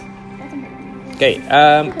Oké,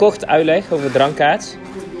 kort uitleg over de drankkaart.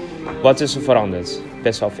 Wat is er veranderd?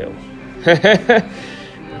 Best wel veel.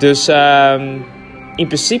 Dus in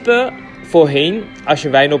principe voorheen, als je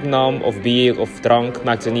wijn opnam of bier of drank,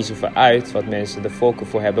 maakt er niet zoveel uit wat mensen er voorkeur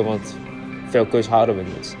voor hebben, want veel keus hadden we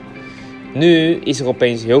niet. Nu is er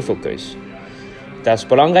opeens heel veel keus. Dat is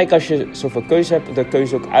belangrijk als je zoveel keus hebt, de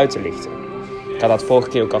keuze ook uit te lichten. Ik had dat vorige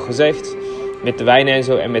keer ook al gezegd, met de wijn en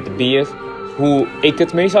zo en met de bier. Hoe ik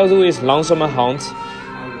het meestal doe is langzamerhand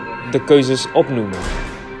de keuzes opnoemen.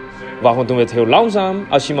 Waarom doen we het heel langzaam?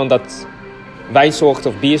 Als iemand dat wijnsoort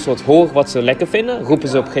of biersoort hoort wat ze lekker vinden, roepen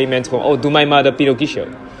ze op een gegeven moment gewoon, oh, doe mij maar de Pinot Grigio.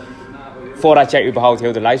 Voordat jij überhaupt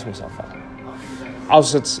heel de lijst moest afvallen.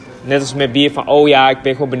 Als het, net als met bier, van oh ja, ik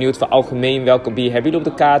ben gewoon benieuwd van algemeen welke bier hebben jullie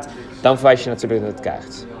op de kaart, dan verwijs je natuurlijk naar de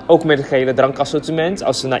kaart. Ook met het hele drankassortiment,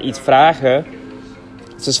 als ze naar iets vragen,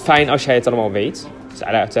 het is fijn als jij het allemaal weet. Het is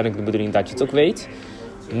uiteindelijk de bedoeling dat je het ook weet.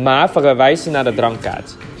 Maar verwijzen naar de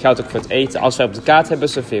drankkaart. Geldt ook voor het eten. Als wij op de kaart hebben,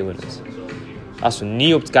 serveren we het. Als we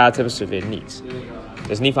niet op de kaart hebben, serveren we het niet.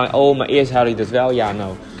 Dus niet van, oh, maar eerst hadden jullie dat wel. Ja,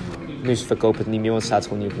 nou, nu verkopen we het niet meer, want het staat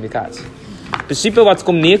gewoon niet op de kaart. In principe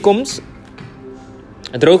wat neerkomt,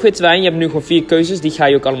 droogwitte wijn, je hebt nu gewoon 4 keuzes. Die ga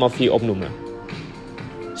je ook allemaal 4 opnoemen.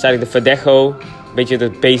 Dus eigenlijk de Verdecho, een beetje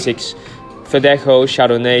de basics. Verdecho,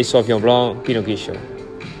 Chardonnay, Sauvignon Blanc, Pinot Grigio.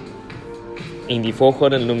 In die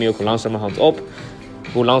volgorde noem je ook langzamerhand op.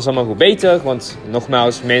 Hoe langzamer, hoe beter. Want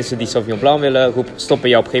nogmaals, mensen die Sauvignon Blanc willen, stoppen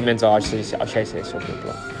je op een gegeven moment wel als jij zegt Sauvignon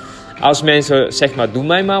Blanc. Als mensen zeg maar, doe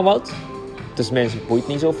mij maar wat. Dus mensen boeit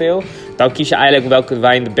niet zoveel. Dan kies je eigenlijk welke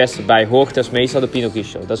wijn de beste bij hoort. Dat is meestal de Pinot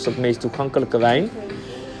Grigio. Dat is de meest toegankelijke wijn.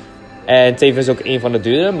 En tevens ook een van de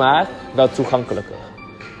dure, maar wel toegankelijker.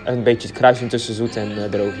 Een beetje de kruising tussen zoet en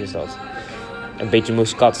droog is dat. Een beetje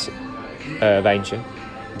muscat wijntje.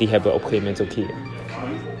 Die hebben we op een gegeven moment ook hier.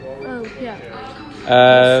 Oh,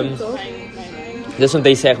 ja. Dit is een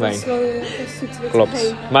dessertwijn.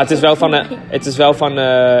 Klopt. Maar het is wel van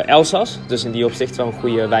Elsass. Dus in die opzicht wel een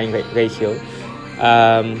goede wijnregio.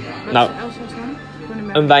 Nou,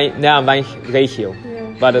 een wijnregio.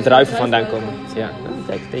 Waar de druiven vandaan komen. Ja, nou,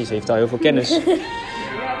 kijk, deze heeft al heel veel kennis.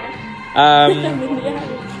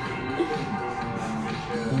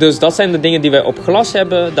 Dus dat zijn de dingen die wij op glas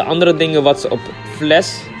hebben. De andere dingen wat ze op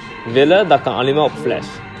fles willen, dat kan alleen maar op fles.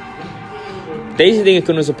 Deze dingen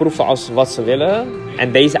kunnen ze proeven als wat ze willen.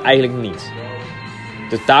 En deze eigenlijk niet.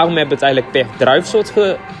 Dus daarom hebben we het eigenlijk per druifsoort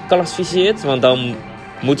geclassificeerd. Want dan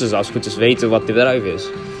moeten ze als het goed is weten wat de druif is.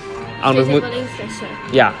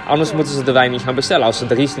 Anders moeten ze de wijn niet gaan bestellen. Als ze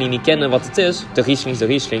de Riesling niet kennen wat het is. De Riesling is de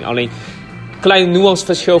Riesling. Alleen klein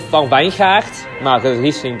nuanceverschil van wijngaard. Maar de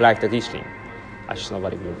Riesling blijft de Riesling. Als je snapt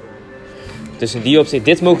wat ik bedoel. Dus in die opzicht,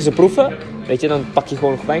 dit mogen ze proeven. Weet je, dan pak je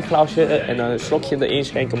gewoon een wijnglasje en een slokje erin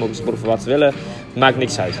schenken. Mogen ze proeven wat ze willen. Maakt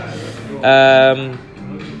niks uit.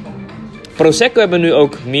 Prosecco hebben we nu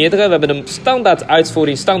ook meerdere. We hebben een standaard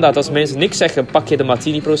uitvoering. Standaard, als mensen niks zeggen, pak je de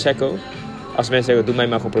Martini Prosecco. Als mensen zeggen, doe mij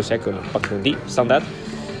maar gewoon Prosecco, dan pak je die, standaard.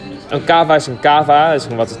 Een cava is een cava, dat is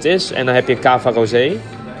gewoon wat het is. En dan heb je een cava rosé.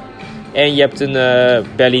 En je hebt een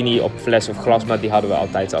Bellini op fles of glas, maar die hadden we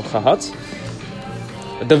altijd al gehad.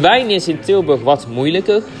 De wijn is in Tilburg wat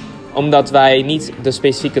moeilijker. Omdat wij niet de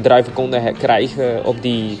specifieke druiven konden krijgen op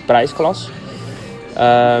die prijsklas.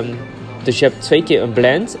 Dus je hebt 2 keer een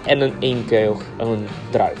blend en 1 keer een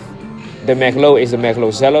druif. De Merlot is de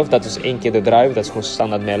Merlot zelf. Dat is 1 keer de druif. Dat is gewoon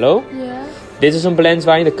standaard Merlot. Ja. Dit is een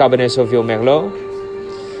blendwijn, de Cabernet Sauvignon Merlot.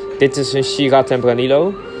 Dit is een Syrah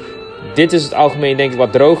Tempranillo. Dit is het algemeen denk ik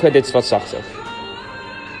wat droger. Dit is wat zachter. Ja.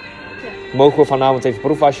 Mogen we vanavond even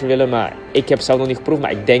proeven als je willen. Maar ik heb zelf nog niet geproefd.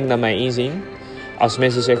 Maar ik denk naar mijn inzien. Als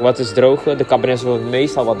mensen zeggen wat is droger. De Cabernet Sauvignon is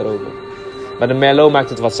meestal wat droger. Maar de Merlot maakt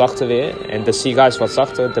het wat zachter weer. En de Syrah is wat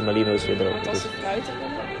zachter. De Merlot is weer droger. Wat is fruitig?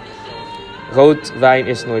 Rood wijn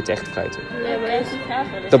is nooit echt fruitig. Nee, maar is het gaaf.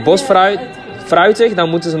 De bosfruitig, dan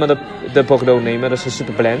moeten ze maar de Bordeaux nemen. Dat is een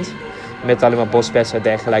super blend. Met alleen maar bosbessen en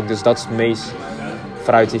dergelijke. Dus dat is het meest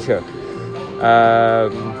fruitige.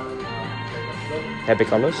 Heb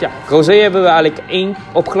ik alles? Ja. Rosé hebben we eigenlijk 1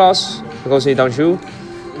 op glas. Rosé d'Anjou.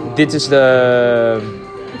 Dit is de...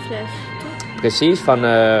 fles. Precies, van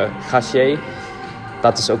Gassier.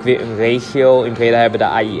 Dat is ook weer een regio. In Breda hebben we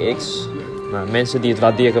de AIX. Maar mensen die het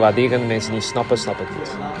waarderen. Mensen die het snappen het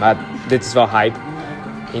niet. Maar dit is wel hype.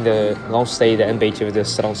 In de randsteden en een beetje de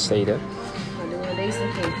strandsteden. Maar doen we deze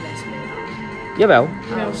geen fles meer? Jawel,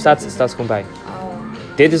 staat gewoon bij. Oh.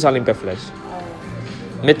 Dit is alleen per fles.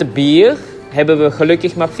 Met de bier hebben we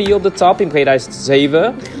gelukkig maar 4 op de tap. In Breda is het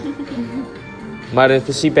 7. Maar in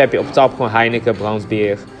principe heb je op tap gewoon Heineken,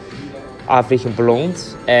 Brandbier, African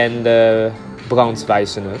Blond en de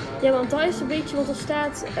brandwijzerig. Ja, want daar is een beetje, want er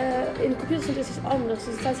staat, in de computer staat iets anders.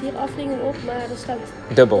 Dus er staat hier aflingen op, maar er staat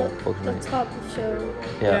Dubbel, volgens mij. de trap of zo.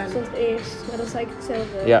 Ja. Dat stond eerst, maar dat is eigenlijk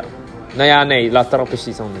hetzelfde. Ja. Nou ja, nee, laat trap is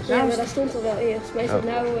iets anders. Ja, maar dat stond er wel eerst. Maar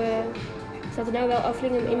staat er nou wel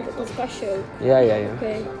aflingen in dat kastje ook? Ja.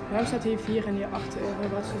 Oké. Waarom staat hier 4 en hier 8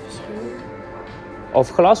 euro? Wat is het verschil? Of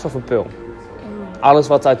glas of een pul. Alles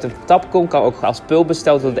wat uit de tap komt, kan ook als pul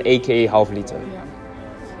besteld worden, a.k.a. half liter. Ja.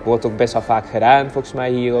 Wordt ook best wel vaak gedaan, volgens mij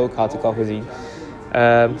hier ook, had ik al gezien.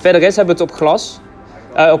 Verder is hebben we het op glas,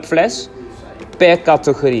 op fles, per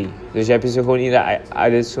categorie. Dus je hebt ze gewoon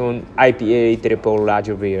dit is zo'n IPA, triple,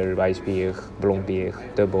 lager beer, wijsbier, blond bier,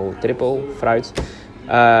 dubbel, triple, fruit.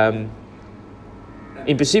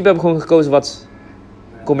 In principe hebben we gewoon gekozen wat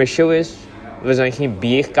commercieel is. We zijn geen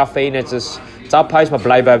biercafé, net als Taphuis, maar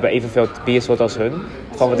blijkbaar hebben we evenveel biersoorten als hun,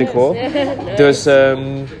 van wat ik hoor. Dus,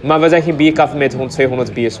 maar we zijn geen biercafé met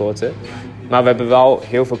 200 biersoorten. Maar we hebben wel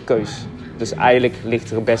heel veel keus. Dus eigenlijk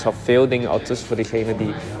ligt er best wel veel dingen al tussen voor diegenen die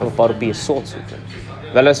een bepaalde biersoort zoeken.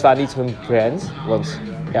 Weliswaar niet hun brand, want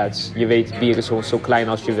ja, je weet, bier is gewoon zo klein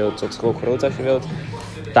als je wilt tot zo groot als je wilt.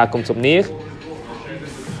 Daar komt het op neer.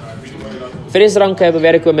 Frisdranken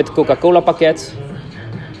werken we met het Coca-Cola pakket.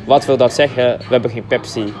 Wat wil dat zeggen? We hebben geen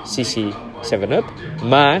Pepsi, Sisi, 7-Up.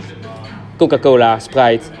 Maar Coca-Cola,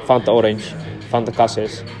 Sprite, Fanta Orange, Fanta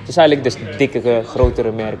Cassis. Dus eigenlijk de dikkere,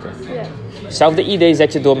 grotere merken. Ja. Hetzelfde idee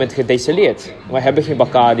zet je door met gedestilleerd. We hebben geen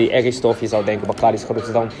Bacardi, Aristof. Je zou denken Bacardi is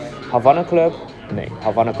groter dan Havana Club. Nee,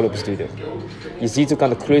 Havana Club is duurder. Je ziet ook aan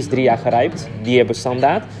de kleur is 3 jaar gerijpt. Die hebben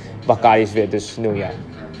standaard. Bacardi is weer dus 0 jaar.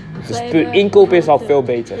 Dus puur inkopen is al veel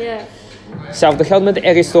beter. Ja. Hetzelfde geldt met de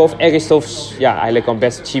Aristof. Aristof is ja, eigenlijk een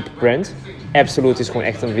best cheap brand. Absolute is gewoon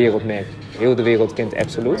echt een wereldmerk. Heel de wereld kent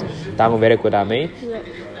Absolute. Daarom werken we daarmee. Ja.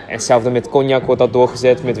 En hetzelfde met cognac wordt dat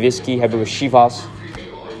doorgezet. Met whisky hebben we Chivas.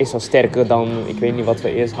 Is wel sterker dan, ik weet niet wat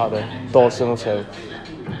we eerst hadden. Dawson of zo.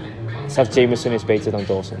 Zelfs Jameson is beter dan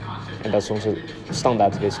Dawson. En dat is onze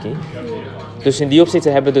standaard whisky. Dus in die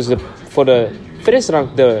opzichten hebben we dus voor de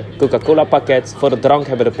frisdrank de Coca-Cola pakket. Voor de drank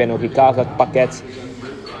hebben we de Pernod Ricard pakket.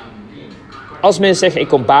 Als mensen zeggen ik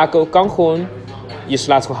kom Baco, kan gewoon. Je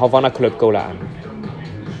slaat gewoon Havana Club cola aan.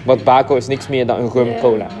 Want Baco is niks meer dan een rum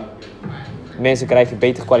cola. Mensen krijgen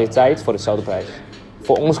betere kwaliteit voor dezelfde prijs.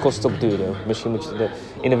 Voor ons kost het ook duurder. Misschien moet je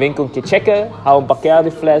in de winkel een keer checken. Hou een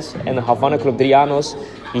Bacardi fles en een Havana Club Trianos.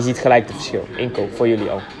 Je ziet gelijk het verschil. Inkoop voor jullie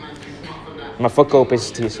al. Maar verkoop is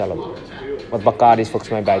het hier zelf. Want Bacardi is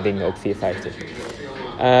volgens mij bij dingen ook 4,50.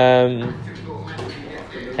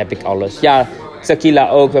 Heb ik alles. Ja, tequila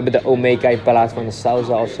ook. We hebben de Omega in plaats van de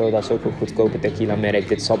Sauza of zo. Dat is ook een goedkope tequila merk.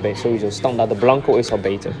 Dit is al sowieso standaard. De Blanco is al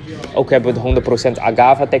beter. Ook hebben we de 100%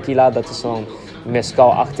 agave tequila. Dat is zo'n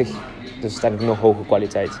mezcal-achtig. Dus dat heb ik nog hoge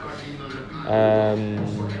kwaliteit.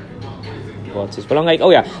 Wat is belangrijk?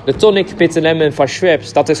 Oh ja, de tonic bitter lemon van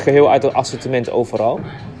Schweppes. Dat is geheel uit het assortiment overal.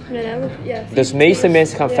 Dus de meeste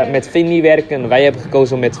mensen gaan met Finley werken. Wij hebben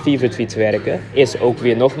gekozen om met Fever Tree te werken. Is ook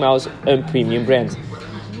weer nogmaals een premium brand.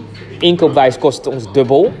 Inkoopwijs kost het ons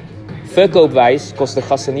dubbel. Verkoopwijs kost de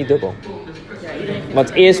gasten niet dubbel.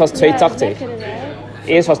 Want eerst was het 2,80.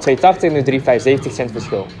 Eerst was het 2,80 nu 3,75 cent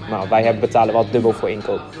verschil. Nou, wij betalen wel dubbel voor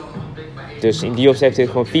inkoop. Dus in die opzicht heb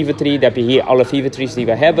je gewoon Fever Tree. Dan heb je hier alle Fever Trees die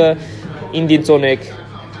we hebben. Indian tonic.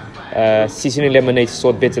 Seasoning lemonade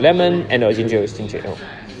soort bitter lemon. En de ginger ale.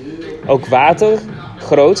 Ook water.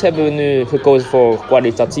 Groot hebben we nu gekozen voor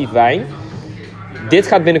kwalitatief wijn. Dit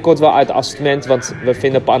gaat binnenkort wel uit het assortiment. Want we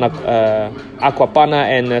vinden Aquapanna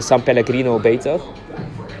en San Pellegrino beter.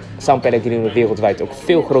 San Pellegrino wereldwijd ook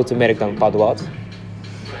veel groter merk dan Padoat.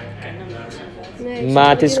 Nee, maar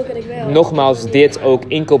het is nogmaals dit ook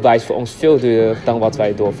inkoopwijs voor ons veel duurder dan wat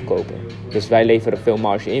wij doorverkopen. Dus wij leveren veel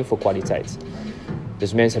marge in voor kwaliteit.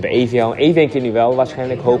 Dus mensen hebben Evian. Evian ken je nu wel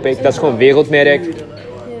waarschijnlijk, hoop ik. Dat is gewoon een wereldmerk.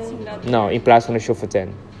 Ja. Nou, in plaats van een Chauffertin.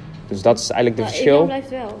 Dus dat is eigenlijk de verschil. Evian blijft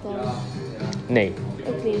wel dan? Nee.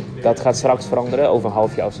 Ook niet? Dat gaat straks veranderen, over een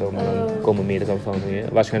half jaar of zo. Maar dan komen meerdere van meer.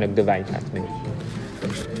 Waarschijnlijk de wijn gaat mee.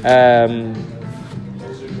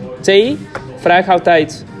 Thee. Vraag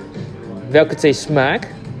altijd welke thee smaak.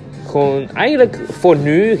 Gewoon eigenlijk voor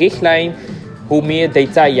nu, richtlijn. Hoe meer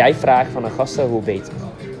detail jij vraagt van een gasten, hoe beter.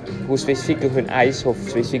 Hoe specifieker hun eis of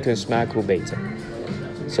specifiek hun smaak, hoe beter.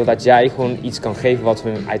 Zodat jij gewoon iets kan geven wat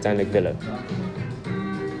hun uiteindelijk willen.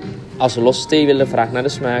 Als ze losse thee willen, vraag naar de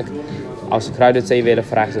smaak. Als ze kruidenthee willen,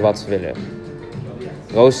 vraag ze wat ze willen.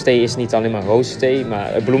 Roosthee is niet alleen maar roosthee, maar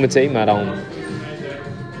bloementhee, maar dan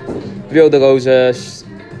wilde rozen,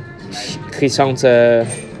 chrysanten,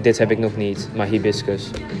 dit heb ik nog niet, maar hibiscus.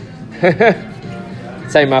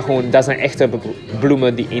 Het zijn maar gewoon, dat zijn echte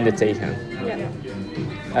bloemen die in de thee gaan. Ja.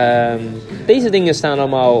 Deze dingen staan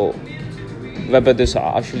allemaal... We hebben dus,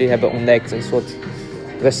 als jullie hebben ontdekt, een soort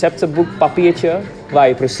receptenboek, papiertje, waar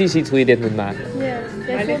je precies ziet hoe je dit moet maken. Ja,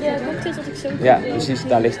 voor de cocktails dat ik zo Ja, precies,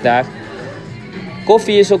 daar ligt daar.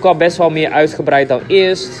 Koffie is ook al best wel meer uitgebreid dan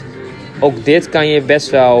eerst. Ook dit kan je best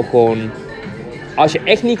wel gewoon... Als je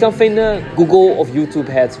echt niet kan vinden, Google of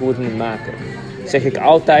YouTube het hoe het moet maken. Zeg ik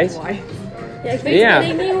altijd. Ja, ik weet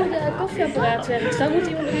alleen niet hoe de koffieapparaat werkt. Dus dat moet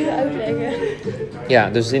iemand even uitleggen. Ja,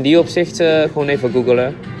 dus in die opzicht gewoon even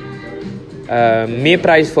googlen. Meer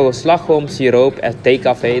prijs voor slagroom, siroop en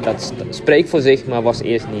theecafé. Dat spreekt voor zich, maar was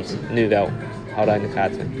eerst niet. Nu wel. Hou dat in de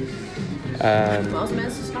gaten. Maar als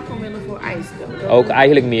mensen slagroom willen voor ijs dan? Ook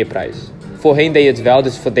eigenlijk meer prijs. Voorheen deed je het wel,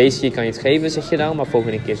 dus voor deze keer kan je het geven, zeg je dan. Maar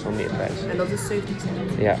volgende keer is wel meer prijs. En dat is 70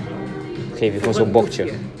 cent? Ja. Geef je gewoon zo'n bordje.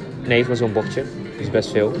 Nee, gewoon zo'n bordje. Dat is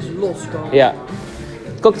best veel. Dat is los gewoon. Ja.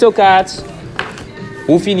 Cocktailkaart.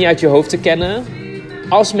 Hoef je niet uit je hoofd te kennen.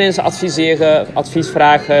 Als mensen advies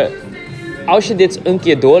vragen. Als je dit een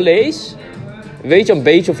keer doorleest, weet je een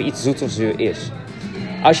beetje of iets zoet of zuur is.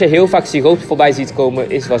 Als je heel vaak siroop voorbij ziet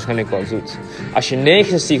komen, is het waarschijnlijk wel zoet. Als je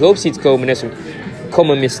nergens siroop ziet komen, is het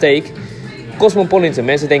common mistake. Cosmopolitan,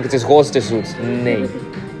 mensen denken het is roze, het is zoet. Nee.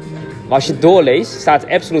 Maar als je het doorleest, staat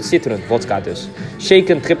absoluut citroen, vodka dus.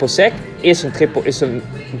 Shaken triple sec is een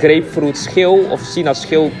grapefruit schil of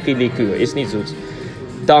sinaasappel liqueur, is niet zoet.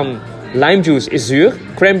 Dan lime juice is zuur,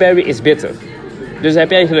 cranberry is bitter. Dus dan heb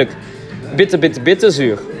je eigenlijk bitter,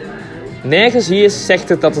 zuur. Nergens hier zegt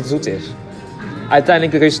het dat het zoet is.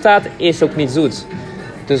 Uiteindelijk het resultaat is ook niet zoet.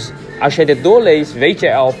 Dus als je dit doorleest, weet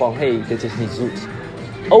je al van, hey, dit is niet zoet.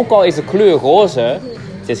 Ook al is de kleur roze,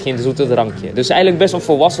 het is geen zoete drankje. Dus eigenlijk best een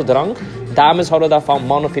volwassen drank. Dames houden daarvan,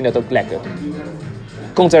 mannen vinden het ook lekker.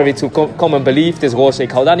 Contrary to common belief, het is roze,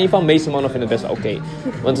 ik hou daar niet van. De meeste mannen vinden het best oké.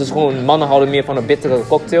 Want het is gewoon, mannen houden meer van een bittere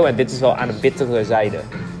cocktail en dit is wel aan de bittere zijde.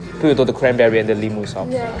 Puur door de cranberry en de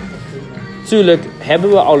limoensap. Ja. Tuurlijk hebben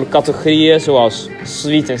we al categorieën zoals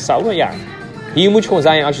sweet en sour, ja. Hier moet je gewoon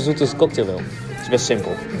zijn als je zoete cocktail wil. Het is best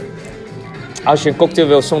simpel. Als je een cocktail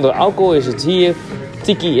wil zonder alcohol, is het hier.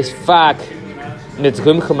 Tiki is vaak met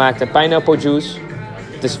rum gemaakt en pineapple juice.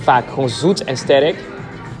 Het is vaak gewoon zoet en sterk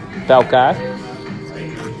bij elkaar.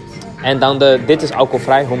 En dan dit is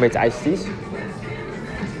alcoholvrij, homemade iced teas.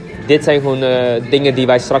 Dit zijn gewoon dingen die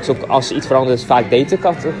wij straks ook, als iets verandert, is vaak deze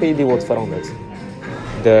categorie, die wordt veranderd.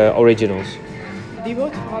 De originals. Die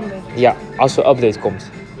wordt veranderd. Ja, als er update komt.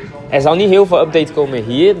 Er zal niet heel veel update komen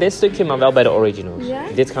hier, dit stukje, maar wel bij de originals. Ja?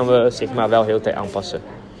 Dit gaan we zeg maar wel heel de tijd aanpassen.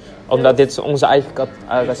 Omdat dit onze eigen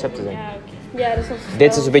recepten zijn. Ja, dus dat is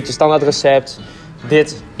Dit is een beetje standaard recept.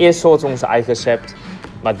 Dit is soort onze eigen recept.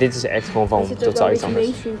 Maar dit is echt gewoon Er van zit ook wel totaal een iets beetje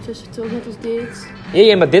anders. mainstream tussen, toch? Net als dit.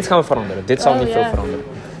 Ja, maar dit gaan we veranderen. Dit zal niet veel veranderen.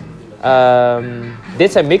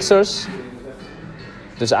 Dit zijn mixers.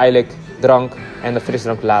 Dus eigenlijk drank en de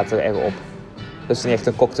frisdrank later erop. Dat is niet echt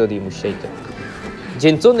een cocktail die je moet shaken.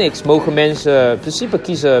 Gin tonics mogen mensen in principe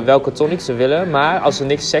kiezen welke tonic ze willen. Maar als ze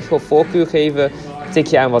niks zeggen of voorkeur geven, tik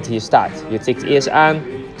je aan wat hier staat. Je tikt eerst aan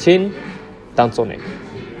gin, dan tonic.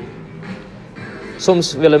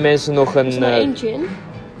 Soms willen mensen nog een... Is er maar één gin?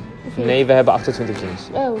 Of niet? Nee, we hebben 28 gins.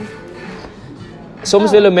 Oh.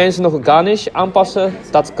 Soms willen mensen nog een garnish aanpassen.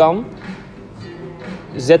 Dat kan.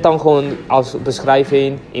 Zet dan gewoon als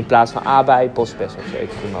beschrijving in plaats van aardbei, bosbes of zo. Ik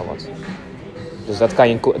noem maar wat. Dus dat kan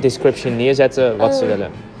je in description neerzetten wat ze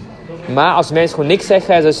willen. Maar als mensen gewoon niks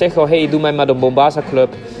zeggen en ze zeggen, oh, hey, doe mij maar de Mombasa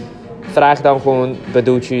Club. Vraag dan gewoon,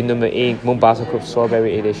 bedoelt je nummer 1 Mombasa Club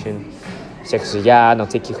Strawberry Edition. Zeggen ze ja, dan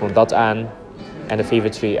tik je gewoon dat aan. En de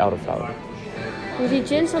favorite 3 elderflower. Maar die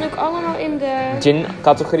gins staan ook allemaal in de... Gin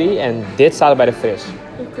categorie en dit staat er bij de fris.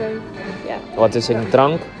 Oké. Ja. Wat is een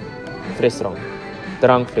drank, frisdrank.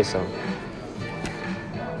 Drank, frisdrank.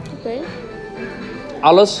 Oké.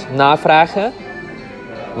 Alles navragen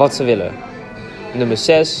wat ze willen. Nummer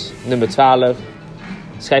 6, nummer 12.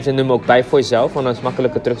 Schrijf de nummer ook bij voor jezelf, want dan is het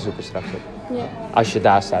makkelijker terugzoeken straks. Ja. Als je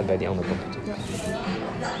daar staat bij die andere computer.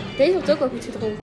 Deze wordt ook wel goed gedronken.